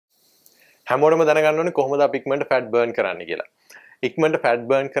හැමෝටම දැනගන්න ඕනේ කොහොමද අපි ඉක්මනට ෆැට් බර්න් කරන්න කියලා. ඉක්මනට ෆැට්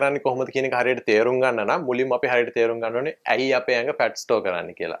බර්න් කරන්නේ කොහොමද කියන එක හරියට තේරුම් ගන්න නම් මුලින්ම අපි හරියට තේරුම් ගන්න ඕනේ ඇයි අපේ ඇඟ ෆැට් ස්ටෝර්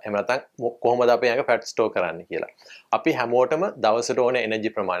කරන්නේ කියලා. එහෙම නැත්නම් කොහොමද අපේ ඇඟ ෆැට් ස්ටෝර් කරන්නේ කියලා. අපි හැමෝටම දවසට ඕන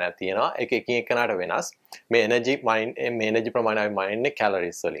එනර්ජි ප්‍රමාණයක් තියෙනවා. ඒක එකින් එකනට වෙනස්. මේ එනර්ජි ප්‍රමාණය අපි මනින්නේ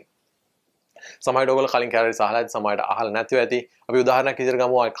කැලරිස් වලින්. සමහරවිට ඔයගොල්ලෝ කලින් කැලරිස් අහලා ඇති, සමහරවිට අහලා නැතුව ඇති. අපි උදාහරණයක් විදිහට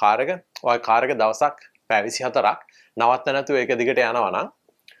ගමු ඔය කාර් එක දවසක් පැය 24ක් නවත්ත නැතුව ඒක දිගට යනවා නම්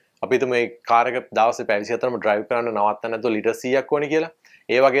අපි හිතමු මේ කාර් එක දවසේ පැය 24ම ඩ්‍රයිව් කරන්න නවත්ත නැතුව ලීටර් 100ක් ඕනේ කියලා.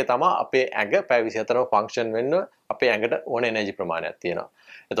 ඒ වගේ තමයි අපේ ඇඟ පැය 24ම ෆන්ක්ෂන් වෙන්න අපේ ඇඟට ඕන එනර්ජි ප්‍රමාණයක් තියෙනවා.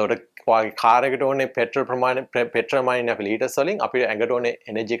 එතකොට ඔයාගේ කාර් එකට ඕනේ පෙට්‍රල් ප්‍රමාණය පෙට්‍රල් මනින්නේ අපි ලීටර්ස් වලින්, අපේ ඇඟට ඕනේ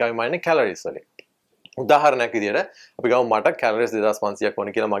එනර්ජි එක අපි මනින්නේ කැලරිස් වලින්. උදාහරණයක් විදියට අපි ගමු මට කැලරිස් 2500ක්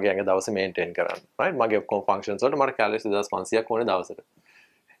ඕනේ කියලා මගේ ඇඟ දවසේ මේන්ටේන් කරන්න. right? මගේ ඔක්කොම ෆන්ක්ෂන්ස් වලට මට කැලරිස් 2500ක් ඕනේ දවසට.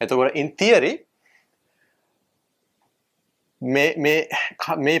 එතකොට in theory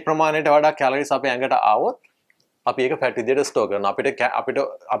මේ ප්‍රමාණයට වඩා කැලරිස් අපේ ඇඟට ආවොත් අපි ඒක ෆැට් විදියට ස්ටෝර් කරනවා. අපිට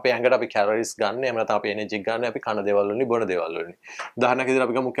අපේ ඇඟට අපි කැලරිස් ගන්න, එහෙම නැත්නම් අපි එනර්ජි ගන්න අපි කන දේවල් වලින් බොන දේවල් වලින්. උදාහරණයක් විදියට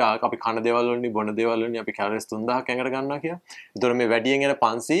අපි ගමු අපි කන දේවල් වලින් බොන දේවල් වලින් අපි කැලරිස් 3000ක් ඇඟට ගන්නවා කියලා. ඒතකොට මේ වැඩියෙන් එන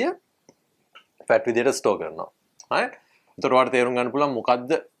 500 ෆැට් විදියට ස්ටෝර් කරනවා. right? ඒතකොට ඔයාලට තේරුම් ගන්න පුළුවන්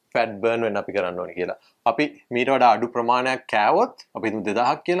මොකද්ද ෆැට් බර්න් වෙන්න අපි කරන්න ඕනේ කියලා. අපි මීට වඩා අඩු ප්‍රමාණයක් කෑවොත් අපි හිතමු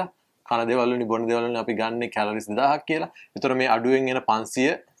 2000ක් කියලා. කන දේවල් වලින් බොන දේවල් වලින් අපි ගන්න කැලරිස් 2000ක් කියලා. ඒතකොට මේ අඩුවෙන් එන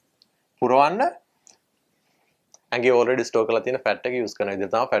 500 පුරවන්න ඇඟේ already store කරලා තියෙන fat එක use කරන විදිහ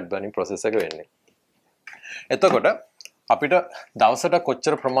තමයි fat burning process එක වෙන්නේ. එතකොට අපිට දවසට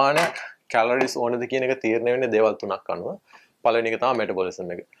කොච්චර ප්‍රමාණයක් calories ඕනද කියන එක තීරණය වෙන්නේ දේවල් තුනක් අනුව. පළවෙනි එක තමයි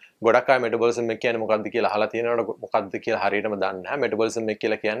metabolism එක. ගොඩක් අය metabolism එක කියන්නේ මොකක්ද කියලා අහලා තියෙනවට මොකක්ද කියලා හරියටම දන්නේ නැහැ. metabolism එක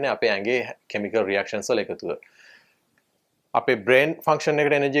කියලා කියන්නේ අපේ ඇඟේ chemical reactions වල එකතුව. අපේ brain function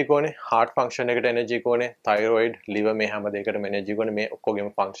එකට energy ඕනේ, heart function එකට energy ඕනේ, thyroid, liver මේ හැම දෙයකටම energy ඕනේ. මේ ඔක්කොගෙම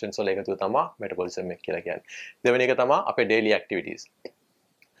functions වල එකතුව තමයි metabolism එක කියලා කියන්නේ. දෙවෙනි එක තමයි අපේ daily activities.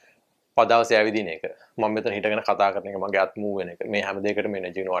 පදවසේ ඇවිදින එක. මම මෙතන හිටගෙන කතා කරන එක, මගේ අත් move වෙන එක. මේ හැම දෙයකටම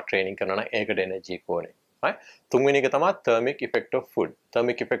energy වෙනවා. training කරනවා නම් ඒකට energy ඕනේ. right? තුන්වෙනි එක තමයි thermic effect of food.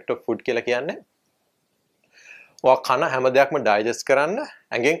 thermic effect of food කියලා කියන්නේ ඔයා කන හැම දෙයක්ම digest කරන්න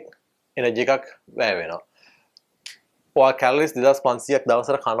ඇඟෙන් energy එකක් වැය වෙනවා. ඔයා කැලරිස් 2500ක්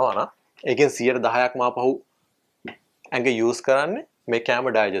දවසට කනවා නම් ඒකෙන් 110ක් මාපහු ඇඟ යූස් කරන්නේ මේ කෑම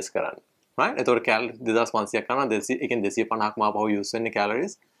ඩයිජෙස්ට් කරන්න. right? එතකොට කැලරිස් 2500ක් කනවා ඒකෙන් 250ක් මාපහු යූස් වෙන්නේ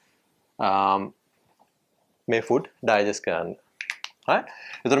කැලරිස් මේ ෆුඩ් ඩයිජෙස්ට් කරන්න. right?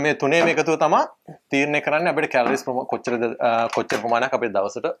 එතකොට මේ තුනේම එකතුව තමයි තීරණය කරන්නේ අපිට කැලරිස් කොච්චර ප්‍රමාණයක් අපේ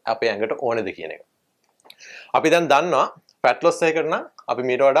දවසට අපේ ඇඟට ඕනේද කියන එක. අපි දැන් දන්නවා ෆැට් ලොස් එකකට නම්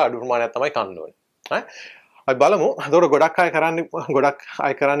අපි මීට වඩා අඩු ප්‍රමාණයක් තමයි කන්න ඕනේ. right? අපි බලමු එතකොට ගොඩක්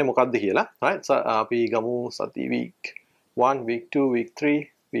අය කරන්නේ මොකක්ද කියලා. right? අපි ගමු සති week 1 week 2 week 3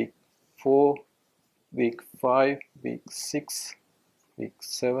 week 4 week 5 week 6 week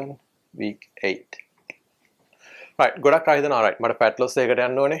 7 week 8. right? ගොඩක් අය හිතනවා right මට ෆැට් ලොස් එකකට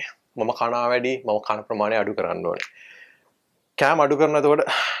යන්න ඕනේ. මම කනවා වැඩි, මම කන ප්‍රමාණය අඩු කරන්න ඕනේ. කෑම අඩු කරන එතකොට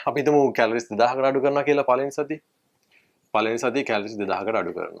අපි හිතමු කැලරිස් 2000කට අඩු කරනවා කියලා පළවෙනි සතිය කැලරිස් 2000කට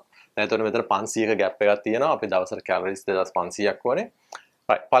අඩු කරනවා. දැන් එතකොට මෙතන 500ක ગેප් එකක් තියෙනවා. අපි දවසට කැලරිස් 2500ක් ඕනේ.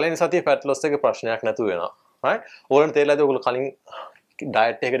 right. පළවෙනි සතියේ ෆැට් ලොස් එකේ ප්‍රශ්නයක් නැතුව වෙනවා. right. ඕගොල්ලන්ට තේරෙලාද ඔයගොල්ලෝ කලින්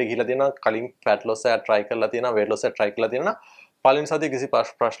ඩයට් එකකට ගිහිල්ලා තියෙනවා, කලින් ෆැට් ලොස් එක try කරලා තියෙනවා, weight loss එක try කරලා තියෙනවා. පළවෙනි සතියේ කිසි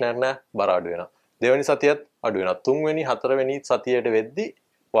ප්‍රශ්නයක් නැහැ, බර අඩු වෙනවා. දෙවෙනි සතියත් අඩු වෙනවා. තුන්වෙනි, හතරවෙනි සතියේට වෙද්දි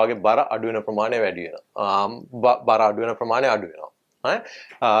ඔයාගේ බර අඩු වෙන ප්‍රමාණය වැඩි වෙනවා. බර අඩු වෙන ප්‍රමාණය අඩු වෙනවා. right.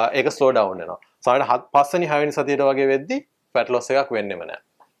 ඒක slow down වෙනවා. සමහරවිට පස්වෙනි, හයවෙනි සතියේට වගේ වෙද්දි ෆැට් ලොස් එකක් වෙන්නෙම නැහැ.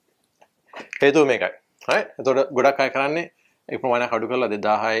 හේතුව මේකයි. right? එතකොට ගොඩක් අය කරන්නේ ඒ ප්‍රමාණයක් අඩු කරලා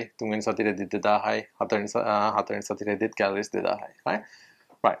 2000යි, තුන්වෙනි සතියේදී 2000යි, හතරවෙනි සතියේදී කැලරිස් 2000යි. right?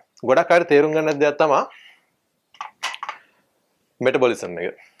 right. ගොඩක් අය තේරුම් ගන්න දෙයක් තමයි මෙටබොලිසම්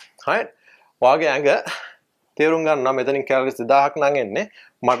එක. right? ඔයාගේ ඇඟ තේරුම් ගන්නවා මෙතනින් කැලරිස් 2000ක් නම් එන්නේ.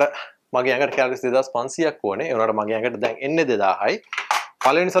 මගේ ඇඟට කැලරිස් 2500ක් ඕනේ. ඒ වුණාට මගේ ඇඟට දැන් එන්නේ 2000යි.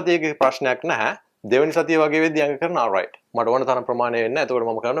 පළවෙනි සතියේ ප්‍රශ්නයක් නැහැ. දෙවෙනි සතිය වගේ වෙද්දී ඇඟ කරනවා right. මට ඕන තරම් ප්‍රමාණය වෙන්නේ නැහැ. එතකොට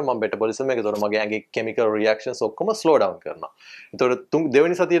මම කරන්නේ මම මෙටබොලිසම් එක. එතකොට මගේ ඇඟේ chemical reactions ඔක්කොම slow down කරනවා. එතකොට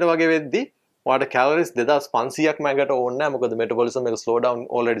දෙවෙනි සතියට වගේ වෙද්දී ඔයාලට කැලරිස් 2500ක්ම ඇඟට ඕනේ නැහැ. මොකද මෙටබොලිසම් එක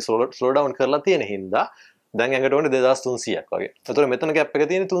already slow down කරලා තියෙන හින්දා දැන් ඇඟට ඕනේ 2300ක් වගේ. එතකොට මෙතන gap එක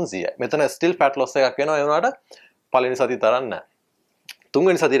තියෙන්නේ 300යි. මෙතන still fat loss එකක් වෙනවා. ඒ වුණාට පළවෙනි සතිය තරම් නැහැ.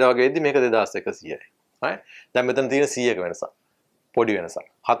 තුන්වෙනි සතියට වගේ වෙද්දී මේක 2100යි. right? දැන් මෙතන තියෙන 100ක වෙනසක්. පොඩි වෙනසක්.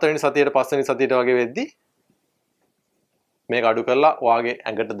 හතරවෙනි සතියට පස්වෙනි සතියට වගේ වෙද්දී මේක අඩු කරලා ඔයාගේ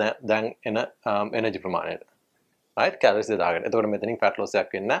ඇඟට දැන් එන එනර්ජි ප්‍රමාණයට. right calories 2000කට. එතකොට මෙතනින් fat loss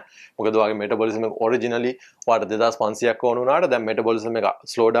එකක් වෙන්නේ නැහැ. මොකද ඔයාගේ metabolism එක originally ඔයාට 2500ක් ඕන වුණාට දැන් metabolism එක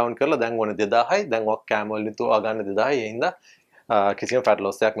slow down කරලා දැන් ඕනේ 2000යි. දැන් ඔයා කෑම වලින් තුවා ගන්න 2000යි. ඒ හින්දා කිසිම fat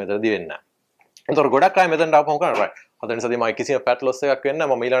loss එකක් මෙතනදී වෙන්නේ නැහැ. එතකොට ගොඩක් අය මෙතනට ආපුවම කරනවා right. හතරවෙනි සතියේ මම කිසිම fat loss එකක් වෙන්නේ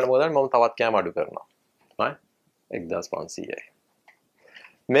නැහැ. මම ඊළඟට මොකද කරන්නේ? මම තවත් කෑම අඩු කරනවා. right 1500යි.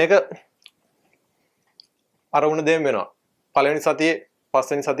 මේක අර වුණ දෙයක් වෙනවා. පළවෙනි සතියේ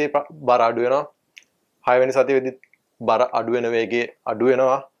පස්වෙනි සතියේ බර අඩු වෙනවා. 6 වෙනි සතියේදී බර අඩු වෙන වේගය අඩු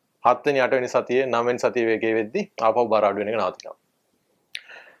වෙනවා. 7 වෙනි 8 වෙනි සතියේ 9 වෙනි සතියේ වේගය වෙද්දී ආපහු බර අඩු වෙන එක නවතිනවා.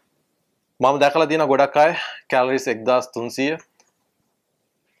 මම දැකලා තියෙනවා ගොඩක් අය කැලරිස් 1300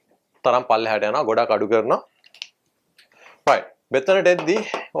 තරම් පල්ලෙහාට යනවා ගොඩක් අඩු කරනවා. right මෙතනට එද්දී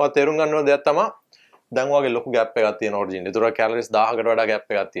ඔයා තේරුම් ගන්න ඕන දෙයක් තමයි දැන් ඔයාගේ ලොකු gap එකක් තියෙන ඔරිජින්. ඒතර කැලරිස් 1000කට වඩා gap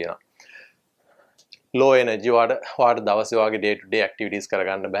එකක් තියෙනවා. low energy වාට දවසේ ඔයාගේ day to day activities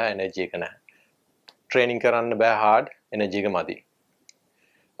කරගන්න බෑ energy එක නැහැ. training කරන්න බෑ hard energy එක මදි.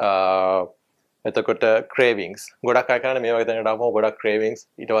 එතකොට cravings ගොඩක් අය කරන්නේ මේ වගේ තැනකට ආවම ගොඩක් cravings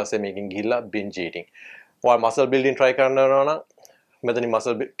ඊට පස්සේ මේකෙන් ගිහිල්ලා binge eating. ඔයා muscle building try කරනවා නම් මෙතනින්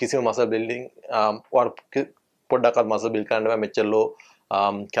කිසිම muscle building ඔයා පොඩ්ඩක්වත් muscle build කරන්න බෑ මෙච්චර low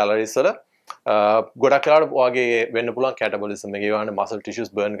calories වල. ගොඩක් වෙලාවට ඔයාගේ වෙන්න පුළුවන් catabolism එක ඒ වගේ muscle tissues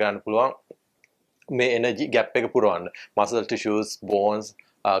burn කරන්න පුළුවන් මේ energy gap එක පුරවන්න. muscle tissues bones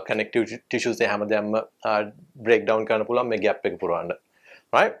connective tissues they හැමදේම break down කරන්න පුළුවන් මේ gap එක පුරවන්න.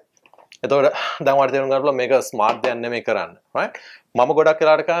 right එතකොට දැන් ඔයාලට තේරුම් ගන්න පුළුවන් මේක smart දෙයක් නෙමෙයි කරන්න. right මම ගොඩක්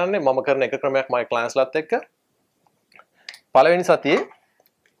වෙලාවට කරන්නේ මම කරන එක ක්‍රමයක් my clients ලත් එක්ක පළවෙනි සතියේ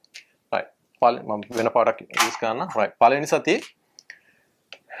right මම වෙන පාඩක් use කරන්න. right පළවෙනි සතියේ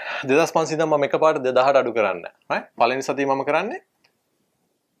 2500 ඉඳන් මම එකපාරට 2000ට අඩු කරන්නේ. right පළවෙනි සතියේ මම කරන්නේ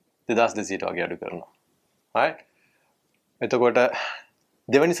 2200ට වගේ අඩු කරනවා. right එතකොට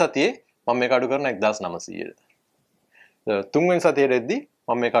දෙවෙනි සතියේ මම මේක අඩු කරන 1900ට. තුන්වෙනි සතියේදී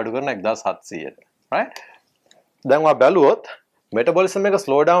මම මේක අඩු කරන 1700ට. right දැන් ඔයා බැලුවොත් metabolism එක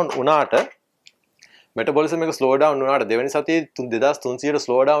slow down වුණාට දෙවෙනි සතියේ 2300ට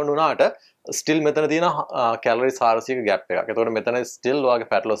slow down වුණාට still මෙතන තියෙන calories 400ක gap එකක්. එතකොට මෙතන still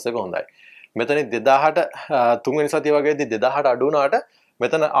ඔයාගේ fat loss එක හොඳයි. මෙතන 2000ට තුන්වෙනි සතිය වගේදී 2000ට අඩු වුණාට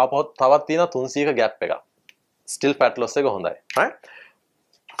මෙතන ආපහු තවත් තියෙන 300ක gap එකක්. still fat loss එක හොඳයි. right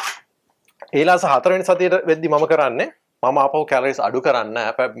ඊළඟ හතරවෙනි සතියේ වෙද්දි මම කරන්නේ මම ආපහු calories අඩු කරන්නේ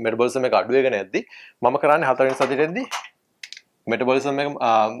නැහැ. metabolism එක අඩු වෙගෙන යද්දි මම කරන්නේ හතරවෙනි සතියේදී metabolism එක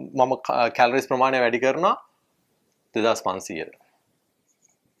මම calories ප්‍රමාණය වැඩි කරනවා 2500ට.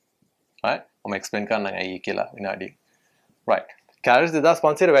 right මම explain කරන්න ඇයි කියලා විනාඩි. right calories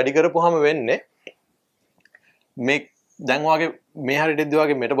 2500ට වැඩි කරපුවාම වෙන්නේ මේ දැන් වාගේ මේ හරියටදී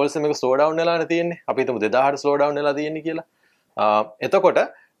වාගේ metabolism එක slow down වෙලානේ තියෙන්නේ. අපි හිතමු 2000ට slow down වෙලා තියෙන්නේ කියලා. එතකොට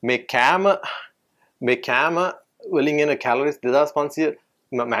මේ කෑම වලින් එන calories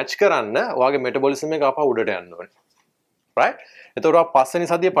 2500 match කරන්න ඔයාගේ metabolism එක ආපහු උඩට යන්න ඕනේ. right එතකොට පස්වෙනි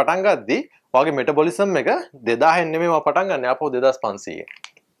සතියේ පටන් ගද්දී ඔයාගේ metabolism එක 2000න් නෙමෙයි පටන් ගන්න ආපහු 2500න්.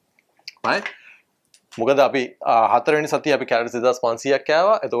 right මොකද අපි හතරවෙනි සතියේ අපි calories 2500ක්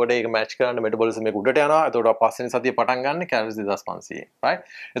කෑවා. එතකොට ඒක match කරන්න metabolism එක උඩට යනවා. එතකොට පස්වෙනි සතියේ පටන් ගන්න calories 2500න්. right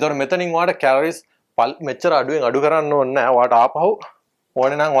එතකොට මෙතනින් ඔයාට calories මෙච්චර අඩුවෙන් අඩු කරන්න ඕනේ නැහැ. ඔයාට ආපහු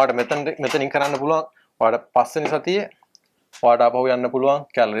ඕනේ නම් ඔයාට මෙතනින් කරන්න පුළුවන්. ඔයාට පස්වෙනි සතියේ ඔයාට ආපහු යන්න පුළුවන්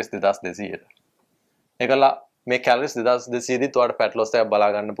calories 2200ට. ඒකලා මේ calories 2200 දිත් ඔයාට fat loss එකක් බලා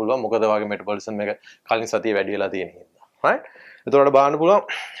ගන්න පුළුවන්. මොකද ඔයාගේ metabolism එක කලින් සතියේ වැඩි වෙලා තියෙන හින්දා. right එතකොට බලන්න පුළුවන්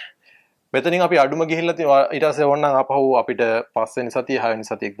මෙතනින් අපි අඩුම ගිහිල්ලා තියෙනවා. ඊට පස්සේ ඕනනම් ආපහු අපිට පස්වෙනි සතිය 6 වෙනි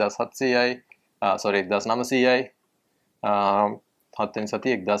සතිය 1700යි 1900යි හත්වෙනි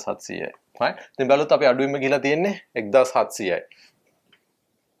සතිය 1700යි. right ඉතින් බලුත් අපි අඩුවෙන්ම ගිහිල්ලා තියෙන්නේ 1700යි.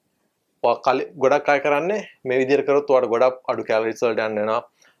 ගොඩක් අය කරන්නේ මේ විදිහට කරොත් ඔයාලට ගොඩක් අඩු කැලරිස් වලට යන්න වෙනවා.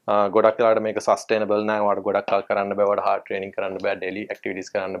 ගොඩක් වෙලාවට මේක සස්ටේනබල් නෑ. ඔයාලට ගොඩක් කල් කරන්න බෑ. ඔයාලට හાર્ඩ් ට්‍රේනින් කරන්න බෑ. ඩේලි ඇක්ටිවිටීස්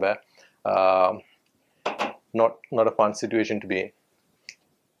කරන්න බෑ. not a fun situation to be in.